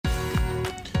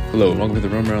Hello, and welcome to the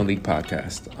Roman Around League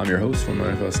podcast. I'm your host,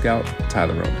 former NFL scout,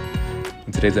 Tyler Roman.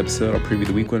 In today's episode, I'll preview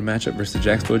the Week 1 matchup versus the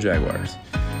Jacksonville Jaguars.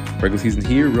 Regular season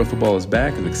here, real football is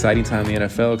back. It's an exciting time in the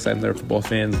NFL, exciting for football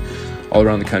fans all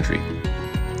around the country.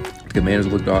 The Commanders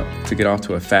look to get off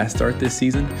to a fast start this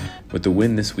season with the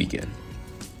win this weekend.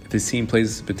 If this team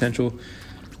plays its potential,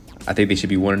 I think they should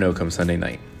be 1-0 come Sunday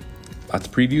night. Lots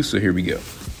of previews, so here we go.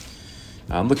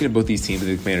 I'm looking at both these teams.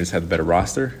 The Commanders have the better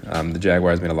roster. The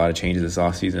Jaguars made a lot of changes this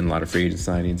offseason, a lot of free agent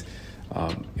signings,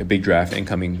 a big draft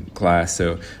incoming class.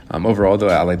 So overall, though,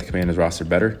 I like the Commanders roster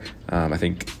better. I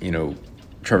think,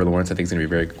 Trevor Lawrence, I think, is going to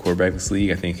be a very good quarterback in this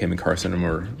league. I think him and Carson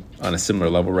are on a similar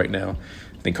level right now.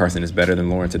 I think Carson is better than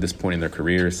Lawrence at this point in their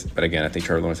careers. But again, I think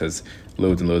Trevor Lawrence has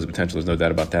loads and loads of potential. There's no doubt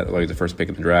about that. He's the first pick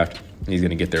in the draft. He's going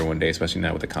to get there one day, especially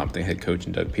now with a competent head coach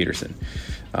and Doug Peterson.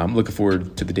 I'm looking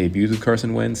forward to the debuts of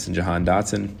Carson Wentz and Jahan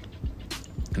Dotson.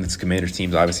 And this Commanders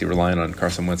team's obviously relying on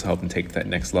Carson Wentz to help him take that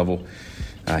next level.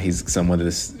 He's someone that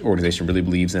this organization really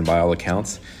believes in by all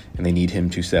accounts, and they need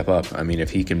him to step up. I mean, if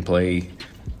he can play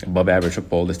above average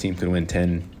football, this team could win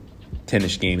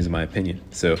 10-ish games, in my opinion.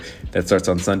 So that starts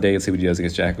on Sunday. Let's see what he does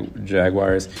against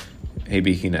Jaguars.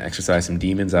 Maybe he can exercise some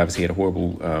demons. Obviously, he had a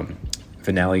horrible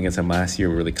finale against them last year,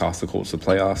 really cost the Colts the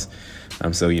playoffs.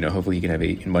 So hopefully he can have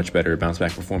a much better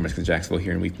bounce-back performance against Jacksonville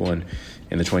here in Week 1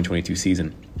 in the 2022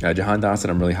 season. Jahan Dotson,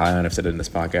 I'm really high on. I've said it in this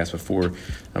podcast before.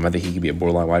 I think he could be a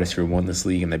borderline wide receiver 1 in this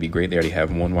league, and that'd be great. They already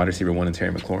have one wide receiver 1 in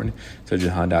Terry McLaurin. So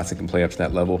Jahan Dotson can play up to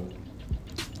that level.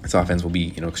 This offense will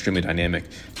be, extremely dynamic,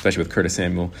 especially with Curtis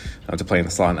Samuel to play in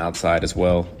the slot and outside as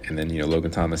well. And then,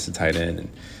 Logan Thomas to tight end,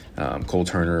 and Cole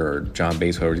Turner or John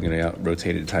Bates, whoever's going to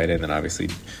rotate to tight end. And obviously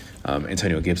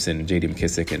Antonio Gibson, J.D.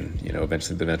 McKissick, and,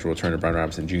 eventually the eventual return of Brian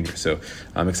Robinson Jr. So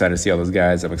I'm excited to see all those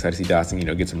guys. I'm excited to see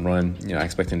Dotson, get some run. I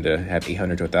expect him to have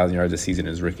 800 to 1,000 yards this season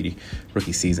in his rookie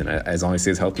season. As long as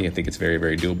he stays healthy, I think it's very,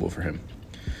 very doable for him.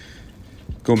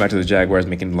 Going back to the Jaguars,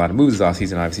 making a lot of moves this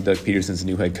offseason. Obviously, Doug Peterson's the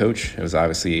new head coach. It was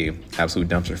obviously an absolute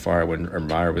dumpster fire when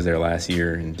Meyer was there last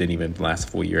year and didn't even last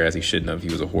a full year, as he shouldn't have. He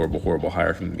was a horrible, horrible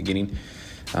hire from the beginning.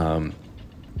 So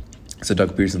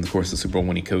Doug Peterson, of course, is a Super Bowl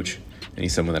winning coach, and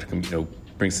he's someone that can,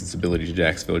 bring some stability to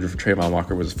Jacksonville. Trayvon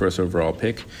Walker was his first overall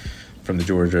pick from the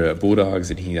Georgia Bulldogs,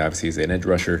 and he obviously is an edge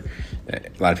rusher. A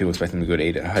lot of people expect him to go to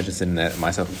Aiden Hutchinson,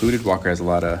 myself included. Walker has a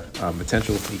lot of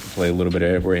potential. He can play a little bit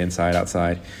everywhere, inside,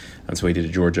 outside. That's what he did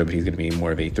at Georgia, but he's going to be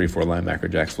more of a 3-4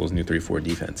 linebacker, Jacksonville's new 3-4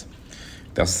 defense.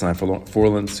 They also signed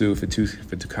Forlan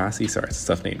Fatukasi. Sorry, it's a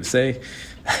tough name to say.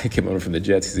 He came over from the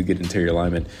Jets. He's a good interior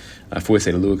lineman.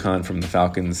 Foyce Aluakon from the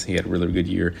Falcons. He had a really good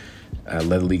year.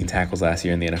 Led the league in tackles last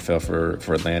year in the NFL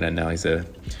for Atlanta, and now he's a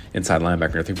inside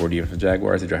linebacker in 3-4 defense for the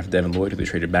Jaguars. They drafted Devin Lloyd, who they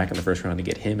traded back in the first round to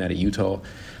get him out of Utah.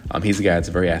 He's a guy that's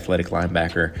a very athletic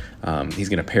linebacker. He's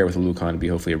going to pair with Aluakon to be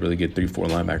hopefully a really good 3-4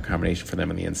 linebacker combination for them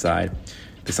on the inside.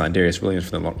 They signed Darius Williams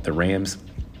from the Rams.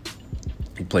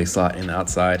 He plays slot and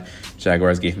outside.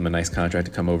 Jaguars gave him a nice contract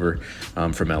to come over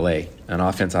from L.A. On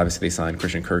offense, obviously, they signed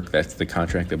Christian Kirk. That's the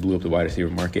contract that blew up the wide receiver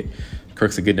market.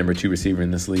 Kirk's a good number 2 receiver in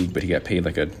this league, but he got paid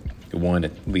like a 1,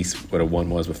 at least what a 1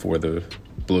 was before the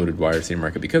bloated wide receiver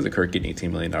market because of Kirk getting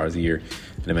 $18 million a year.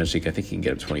 And eventually, I think he can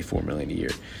get up $24 million a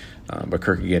year. But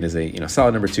Kirk, again, is a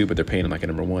solid number 2, but they're paying him like a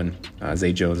number 1.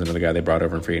 Zay Jones, another guy they brought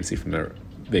over in free agency from the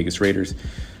Vegas Raiders.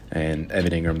 And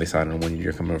Evan Ingram, they signed on a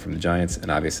 1-year coming over from the Giants. And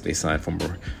obviously, they signed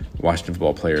former Washington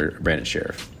football player Brandon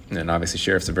Sheriff. And obviously,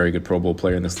 Sheriff's a very good Pro Bowl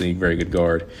player in this league, very good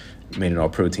guard, made an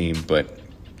all-pro team. But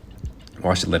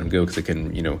Washington let him go because they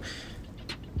couldn't,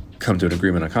 come to an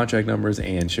agreement on contract numbers.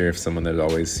 And Sheriff's someone that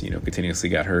always, continuously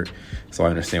got hurt. So I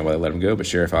understand why they let him go. But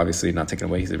Sheriff, obviously, not taken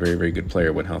away. He's a very, very good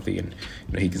player when healthy. And,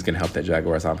 he's going to help that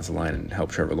Jaguars offensive line and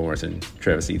help Trevor Lawrence and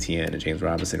Travis Etienne and James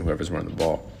Robinson, whoever's running the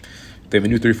ball. They have a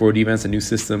new 3-4 defense, a new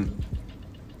system.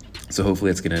 So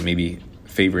hopefully it's going to maybe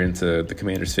favor into the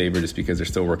Commanders' favor just because they're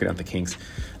still working out the kinks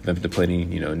of them deploying,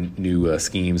 new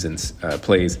schemes and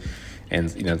plays.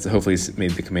 And, so hopefully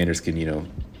maybe the Commanders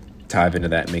can, dive into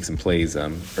that and make some plays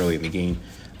early in the game.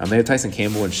 They had Tyson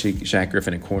Campbell and Shaq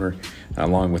Griffin at corner,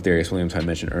 along with Darius Williams, who I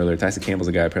mentioned earlier. Tyson Campbell's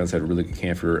a guy who apparently had a really good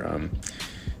camp for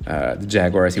the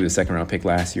Jaguars. He was a second-round pick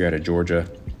last year out of Georgia.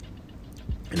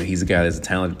 He's a guy that's a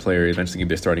talented player. Eventually going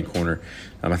to be a starting corner.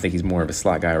 I think he's more of a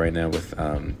slot guy right now with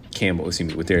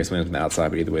with Darius Williams on the outside.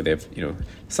 But either way, they have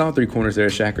solid 3 corners there.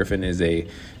 Shaq Griffin is a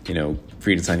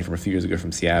free agent signing from a few years ago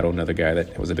from Seattle. Another guy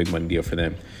that was a big money deal for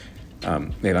them.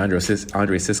 They have Andre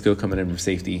Cisco coming in from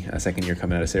safety, a second year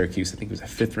coming out of Syracuse. I think he was a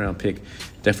 5th-round pick.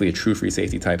 Definitely a true free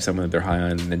safety type, someone that they're high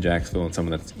on in Jacksonville, and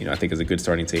someone that's, I think is a good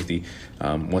starting safety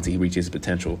once he reaches his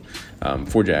potential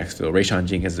for Jacksonville. Rayshon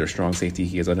Jenkins is their strong safety.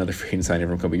 He has another free agent signing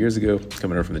from a couple years ago,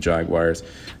 coming over from the Jaguars.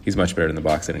 He's much better in the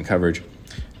box and in coverage.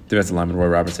 Defensive lineman Roy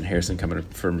Robertson Harris coming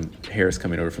over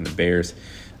from the Bears.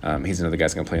 He's another guy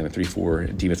that's going to play on the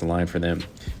 3-4 defensive line for them.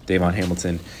 Davon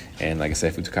Hamilton, and like I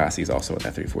said, Futukasi is also on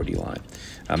that 3-4 D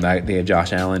line. They had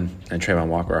Josh Allen and Trayvon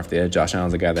Walker off the edge. Josh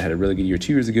Allen's a guy that had a really good year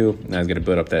 2 years ago. Now he's going to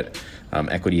build up that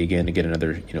equity again to get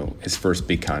another, his first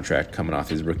big contract coming off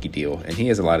his rookie deal. And he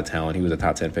has a lot of talent. He was a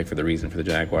top 10 pick for the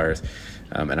Jaguars.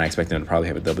 And I expect him to probably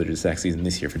have a double-digit sack season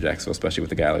this year for Jacksonville, especially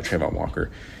with a guy like Trayvon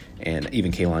Walker and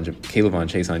even Kayvon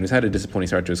Chaisson, who's had a disappointing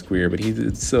start to his career, but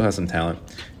he still has some talent.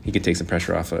 He could take some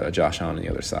pressure off Josh Allen on the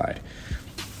other side.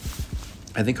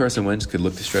 I think Carson Wentz could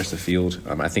look to stretch the field.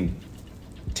 I think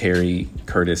Terry,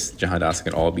 Curtis, Jahan Dotson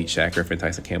can all beat Shaq Griffin,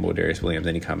 Tyson Campbell, Darius Williams,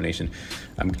 any combination.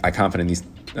 I'm confident in these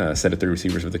set of 3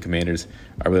 receivers with the Commanders.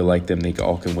 I really like them. They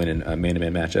all can win in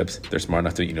man-to-man matchups. They're smart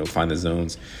enough to find the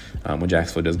zones when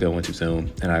Jacksonville does go into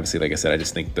zone. And obviously, like I said, I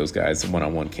just think those guys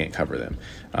one-on-one can't cover them.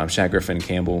 Shaq Griffin,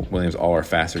 Campbell, Williams all are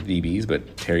faster DBs,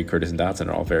 but Terry, Curtis, and Dotson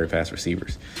are all very fast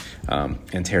receivers.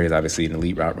 And Terry is obviously an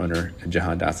elite route runner. And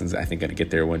Jahan Dotson's, I think, going to get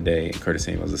there one day. And Curtis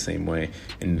Samuel's the same way.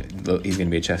 And he's going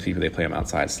to be a chess piece, but they play him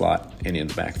outside slot and in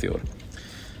the backfield.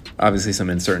 Obviously, some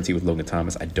uncertainty with Logan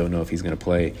Thomas. I don't know if he's going to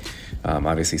play.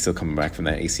 Obviously, still coming back from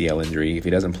that ACL injury. If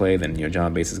he doesn't play, then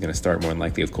John Bates is going to start more than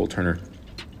likely with Cole Turner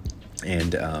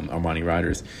and Armani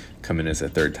Riders coming as a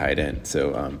third tight end.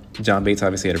 So John Bates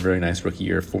obviously had a very nice rookie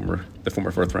year, the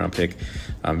former fourth-round pick.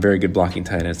 Very good blocking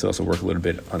tight end. So also work a little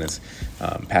bit on his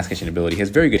pass catching ability. He has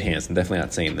very good hands. I'm definitely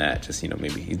not saying that. Just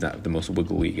maybe he's not the most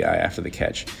wiggly guy after the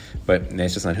catch, but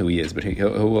that's just not who he is. But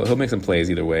he'll make some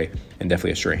plays either way, and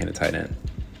definitely a sure-handed tight end.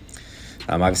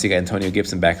 Obviously, got Antonio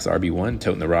Gibson back as RB1,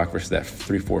 toting the rock versus that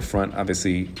 3-4 front.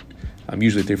 Obviously,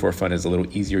 usually 3-4 front is a little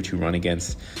easier to run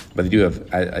against, but they do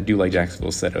have. I do like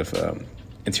Jacksonville's set of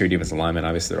interior defensive linemen.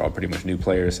 Obviously, they're all pretty much new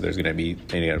players, so they got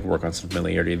to work on some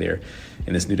familiarity there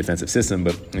in this new defensive system.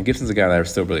 But Gibson's a guy that I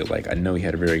still really like. I know he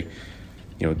had a very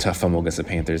tough fumble against the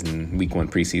Panthers in Week 1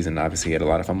 preseason. Obviously, he had a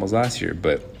lot of fumbles last year,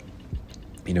 but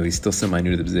he's still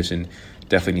semi-new to the position.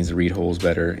 Definitely needs to read holes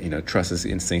better. Trust his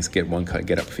instincts, get one cut,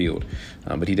 get upfield.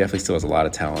 But he definitely still has a lot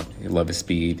of talent. I love his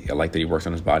speed. I like that he works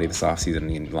on his body this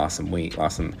offseason. He lost some weight, he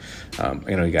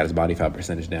got his body foul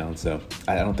percentage down. So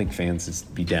I don't think fans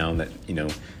just be down that,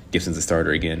 Gibson's a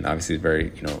starter again. Obviously, a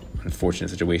very, unfortunate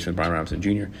situation with Brian Robinson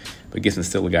Jr., but Gibson's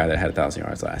still a guy that had 1,000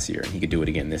 yards last year, and he could do it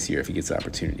again this year if he gets the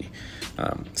opportunity.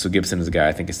 So Gibson is a guy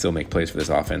I think can still make plays for this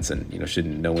offense, and,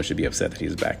 no one should be upset that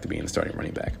he's back to being the starting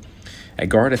running back. At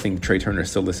guard, I think Trey Turner is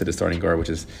still listed as starting guard, which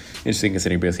is interesting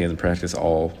considering he basically hasn't practiced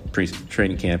all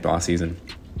pre-training camp all season.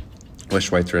 Wes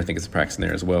Schweitzer, I think, is practicing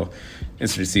there as well.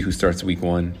 Interested to see who starts Week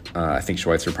 1. I think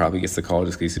Schweitzer probably gets the call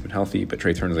just because he's been healthy, but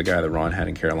Trey Turner's a guy that Ron had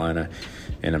in Carolina,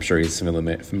 and I'm sure he's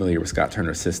familiar with Scott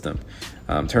Turner's system.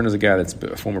 Turner's a guy that's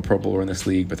a former Pro Bowler in this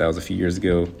league, but that was a few years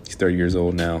ago. He's 30 years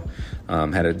old now.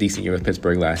 Had a decent year with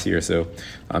Pittsburgh last year, so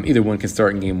either one can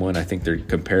start in Game 1. I think they're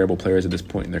comparable players at this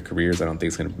point in their careers. I don't think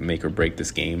it's going to make or break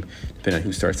this game, depending on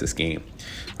who starts this game.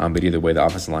 But either way, the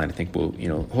offensive line, I think, will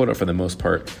hold up for the most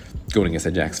part going against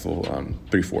a Jacksonville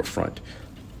 3-4 front.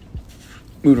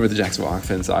 Moving over to the Jacksonville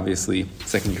offense, obviously,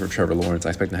 second year for Trevor Lawrence. I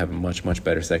expect him to have a much, much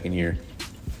better second year.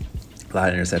 A lot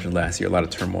of interceptions last year, a lot of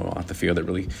turmoil off the field that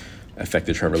really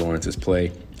affected Trevor Lawrence's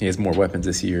play. He has more weapons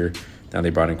this year. Now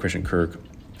they brought in Christian Kirk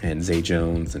and Zay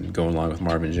Jones and going along with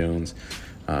Marvin Jones,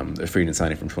 the free agent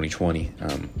signing from 2020.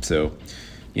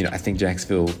 I think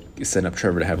Jacksonville is setting up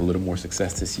Trevor to have a little more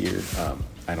success this year.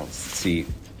 I don't see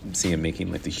him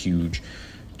making like the huge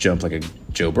jump like a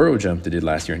Joe Burrow jump that did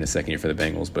last year in his second year for the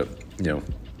Bengals. But,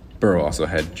 Burrow also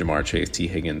had Jamar Chase, T.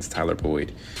 Higgins, Tyler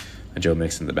Boyd, and Joe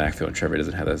Mixon in the backfield, and Trevor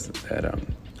doesn't have that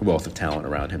wealth of talent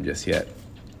around him just yet.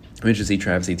 I'm interested to see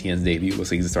Travis Etienne's debut. We'll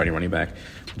see he's a starting running back.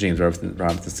 James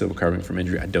Robinson still recovering from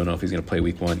injury. I don't know if he's going to play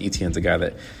Week 1. Etienne's a guy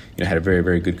that had a very,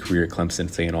 very good career at Clemson,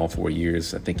 staying all 4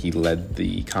 years. I think he led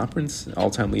the conference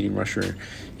all-time leading rusher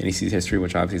in EC's history,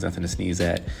 which obviously is nothing to sneeze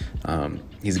at.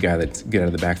 He's a guy that's good out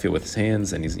of the backfield with his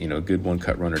hands, and he's a good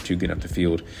one-cut runner too, good up the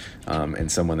field,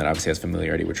 and someone that obviously has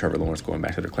familiarity with Trevor Lawrence going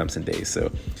back to their Clemson days.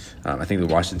 So I think the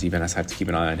Washington defense has to keep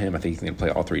an eye on him. I think he's going to play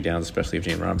all 3 downs, especially if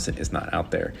James Robinson is not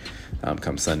out there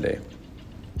come Sunday.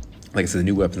 Like I said, the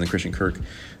new weapons in Christian Kirk,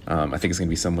 I think it's going to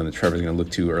be someone that Trevor's going to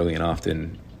look to early and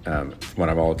often. From one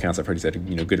of all accounts, I've heard he's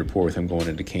had good rapport with him going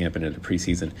into camp and into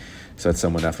preseason. So that's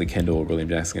someone definitely Kendall, William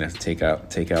Jackson going to have to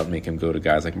take out and make him go to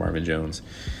guys like Marvin Jones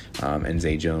and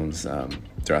Zay Jones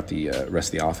throughout the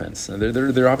rest of the offense.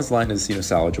 Their offensive line is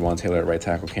solid. Jawan Taylor at right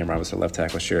tackle, Cam Robinson at left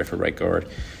tackle, Sheriff at right guard,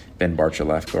 Ben Barch at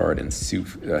left guard, and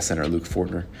center Luke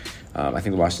Fortner. I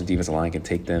think the Washington defensive line can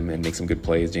take them and make some good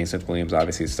plays. James Smith-Williams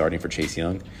obviously is starting for Chase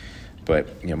Young.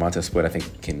 But, Montez Sweat, I think,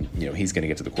 he's going to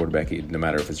get to the quarterback no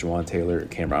matter if it's Juwan Taylor or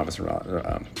Cam Robinson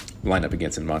line up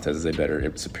against him. Montez is a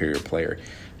better, superior player.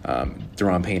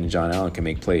 Deron Payne and John Allen can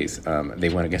make plays. They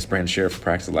went against Brandon Sheriff for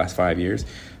practice the last 5 years.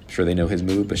 I'm sure they know his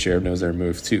move, but Sheriff knows their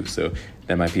moves too. So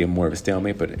that might be more of a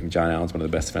stalemate, but John Allen's one of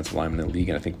the best defensive linemen in the league,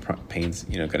 and I think Payne's,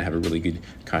 going to have a really good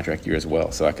contract year as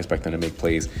well. So I expect them to make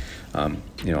plays,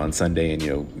 on Sunday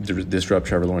and, disrupt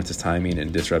Trevor Lawrence's timing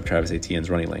and disrupt Travis Etienne's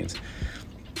running lanes.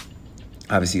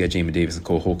 Obviously, you got Jamin Davis and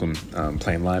Cole Holcomb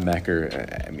playing linebacker.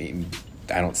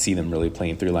 I don't see them really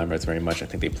playing three linebackers very much. I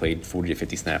think they played 40 to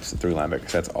 50 snaps at three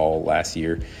linebackers. That's all last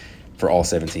year for all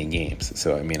 17 games.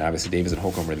 So, obviously, Davis and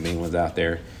Holcomb were the main ones out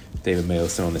there. David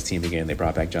Mayo's still on this team again. They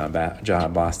brought back John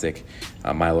Bostic.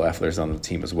 Milo Effler's on the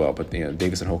team as well. But,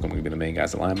 Davis and Holcomb are going to be the main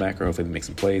guys at linebacker. Hopefully they make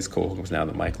some plays. Cole Holcomb's now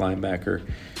the Mike linebacker.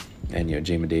 And,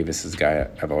 Jamin Davis is a guy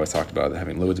I've always talked about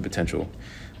having loads of potential.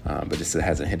 But just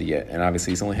hasn't hit it yet. And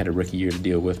obviously, he's only had a rookie year to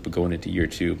deal with, but going into year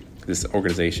two, this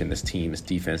organization, this team, this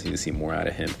defense needs to see more out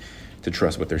of him to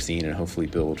trust what they're seeing and hopefully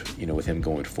build, with him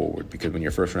going forward. Because when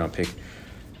your first-round pick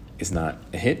is not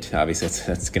a hit, obviously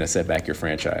that's going to set back your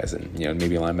franchise. And,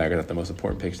 maybe a linebacker is not the most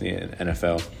important pick in the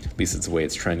NFL. At least it's the way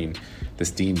it's trending. This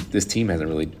team hasn't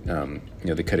really,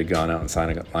 they could have gone out and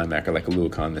signed a linebacker like a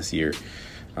Luakon this year,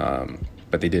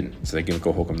 but they didn't. So they're going to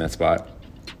go Holcomb that spot.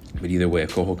 But either way,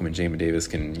 if Cole Holcomb and Jamin Davis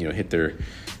can, hit their,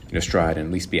 stride and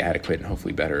at least be adequate and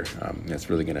hopefully better, that's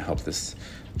really going to help this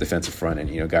defensive front.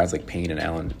 And, guys like Payne and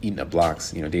Allen eating up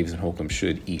blocks, Davis and Holcomb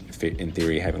should eat, in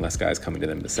theory, having less guys coming to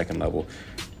them at the second level,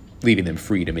 leaving them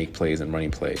free to make plays and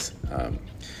running plays.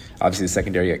 Obviously, the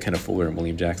secondary got Kenneth Fuller and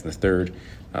William Jackson III.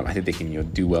 I think they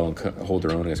can, do well and hold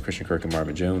their own against Christian Kirk and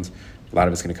Marvin Jones. A lot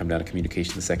of it's going to come down to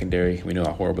communication in the secondary. We know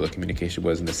how horrible the communication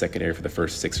was in the secondary for the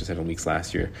first 6 or 7 weeks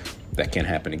last year. That can't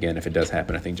happen again. If it does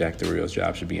happen, I think Jack Del Rio's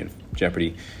job should be in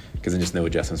jeopardy because then just no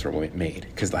adjustments were made.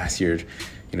 Because last year,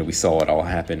 we saw it all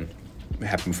happen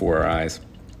before our eyes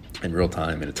in real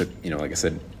time, and it took, like I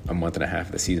said, a month and a half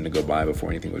of the season to go by before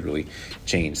anything would really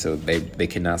change. So they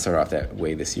cannot start off that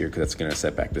way this year because that's going to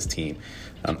set back this team.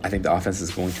 I think the offense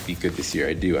is going to be good this year.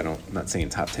 I'm not saying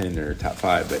top 10 or top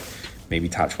 5, but maybe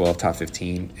top 12, top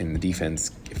 15. In the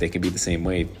defense, if they can be the same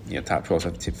way, top 12,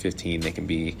 top 15, they can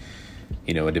be,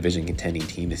 a division contending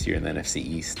team this year in the NFC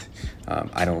East.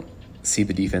 I don't see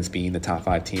the defense being the top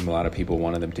 5 team. A lot of people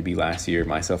wanted them to be last year,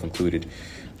 myself included,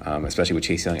 especially with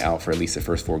Chase Young out for at least the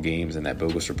first 4 games. And that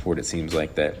bogus report, it seems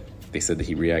like that they said that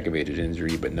he re-aggravated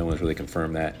injury, but no one's really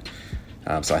confirmed that.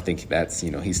 So I think that's,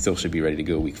 he still should be ready to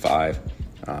go week 5.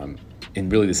 And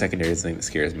really the secondary is the thing that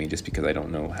scares me just because I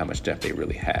don't know how much depth they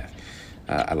really have.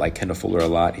 I like Kendall Fuller a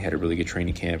lot. He had a really good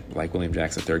training camp, like William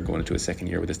Jackson III going into his second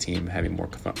year with his team, having more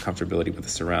comfortability with the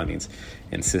surroundings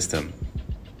and system.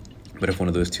 But if one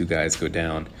of those two guys go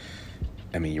down,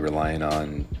 you're relying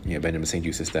on Benjamin St.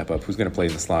 Juste to step up, who's going to play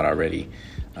in the slot already,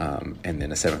 and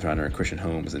then a 7th rounder in Christian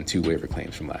Holmes and 2 waiver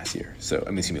claims from last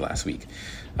week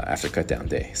after cutdown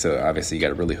day. So obviously you got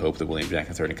to really hope that William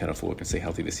Jackson III and Kendall Fuller can stay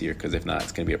healthy this year, because if not,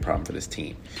 it's going to be a problem for this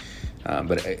team.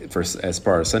 But as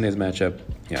far as Sunday's matchup,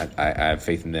 I have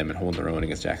faith in them and holding their own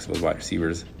against Jacksonville's wide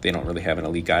receivers. They don't really have an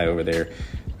elite guy over there.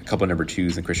 A couple of number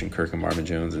 2s in Christian Kirk and Marvin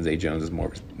Jones, and Zay Jones is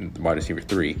more wide receiver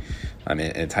 3.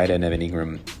 And tight end Evan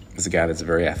Ingram is a guy that's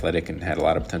very athletic and had a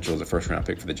lot of potential as a first-round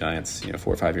pick for the Giants,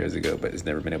 4 or 5 years ago, but has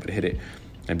never been able to hit it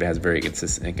and has very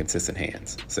inconsistent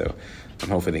hands. So I'm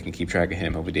hoping they can keep track of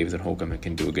him. Hopefully Davis and Holcomb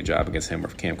can do a good job against him, or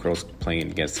if Cam Curl's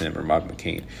playing against him, or Bob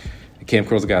McCain. Cam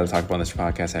Curl's a guy that talked about on this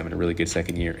podcast having a really good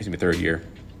third year,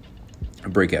 a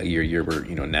breakout year where,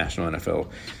 national NFL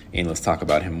analysts talk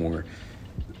about him more.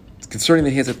 Concerning that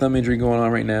he has a thumb injury going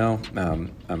on right now,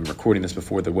 I'm recording this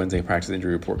before the Wednesday practice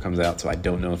injury report comes out, so I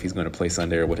don't know if he's going to play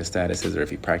Sunday or what his status is, or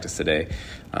if he practiced today.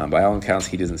 By all accounts,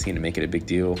 he doesn't seem to make it a big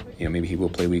deal. Maybe he will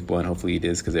play week 1. Hopefully he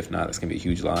does, because if not, it's going to be a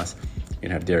huge loss. You're going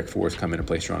to have Derek Forrest come in and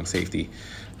play strong safety,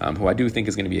 who I do think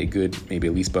is going to be a good, maybe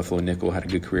at least Buffalo nickel, had a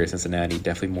good career at Cincinnati,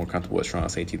 definitely more comfortable at strong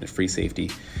safety than free safety.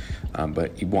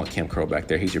 But you want Cam Curl back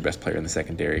there. He's your best player in the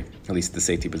secondary, at least the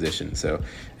safety position. So,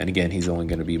 and again, he's only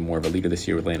going to be more of a leader this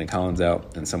year with Landon Collins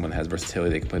out, and someone that has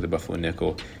versatility. They can play the Buffalo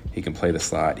nickel. He can play the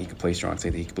slot. He can play strong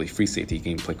safety. He can play free safety. He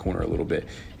can even play corner a little bit.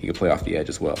 He can play off the edge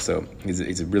as well. So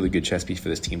he's a really good chess piece for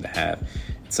this team to have.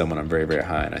 It's someone I'm very, very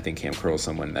high, and I think Cam Curl is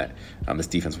someone that this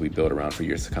defense will be built around for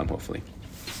years to come, hopefully.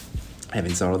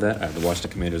 Having said all that, I have the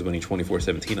Washington Commanders winning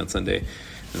 24-17 on Sunday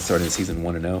and starting the season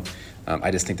 1-0.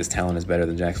 I just think this talent is better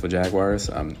than Jacksonville Jaguars.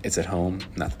 It's at home.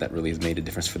 Not that that really has made a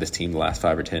difference for this team the last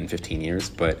 5 or 10, 15 years,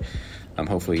 but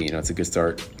hopefully, it's a good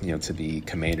start, to the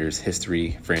Commanders'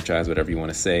 history, franchise, whatever you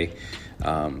want to say.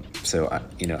 I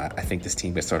think this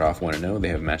team can start off 1-0. They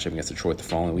have a matchup against Detroit the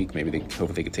following week. Maybe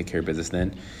hopefully they can take care of business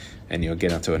then and,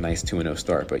 get onto a nice 2-0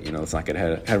 start. But, let's not get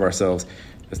ahead of ourselves.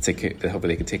 Hopefully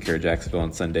they can take care of Jacksonville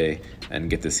on Sunday and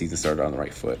get this season started on the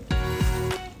right foot.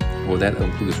 Well, that will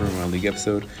conclude this Room Around League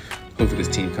episode. Hopefully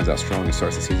this team comes out strong and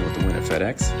starts the season with a win at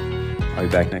FedEx. I'll be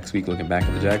back next week looking back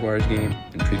at the Jaguars game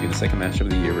and preview the second matchup of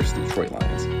the year versus the Detroit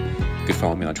Lions. You can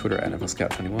follow me on Twitter at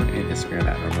NFLScout21 and Instagram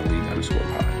at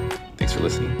 @NormalLeague_pod. Thanks for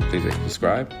listening. Please rate and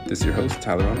subscribe. This is your host,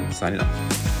 Tyler Roman, signing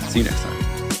off. See you next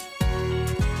time.